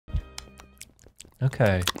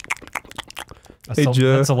Okay. Hey,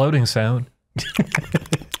 Joe. That's a loading sound.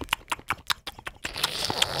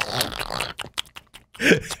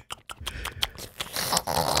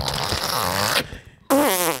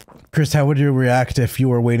 Chris, how would you react if you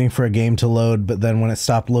were waiting for a game to load, but then when it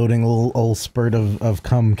stopped loading, a little spurt of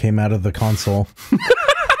cum came out of the console?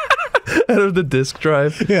 Out of the disk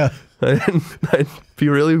drive? Yeah. I'd be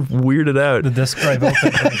really weirded out. The disk drive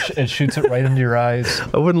opens and it shoots it right into your eyes.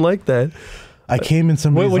 I wouldn't like that. I came in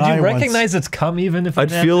somebody's Would eye you once. recognize it's cum even if it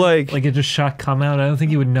I'd feel like it just shot cum out? I don't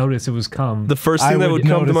think you would notice it was cum. the first thing I that would would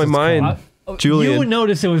come to notice my it's mind, Julian. You would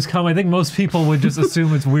notice it was cum. I think most people would just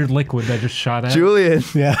assume it's weird liquid that just shot out. Julian,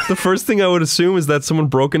 Yeah. the first thing I would assume is that someone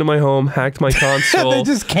broke into my home, hacked my console, They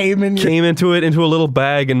just came in. into a little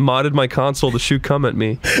bag and modded my console to shoot cum at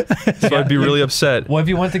me. So I'd be really upset. What if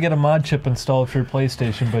you went to get a mod chip installed for your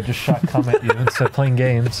PlayStation but just shot cum at you instead of playing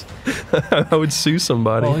games? I would sue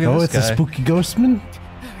somebody. Well, look at Oh, this it's guy. a spooky ghostman?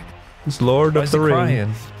 It's Lord Why of is the he Ring.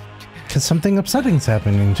 crying? Because something upsetting's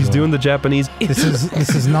happening to He's him. doing the Japanese. This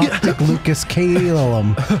is noctis lucis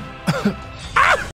caelum.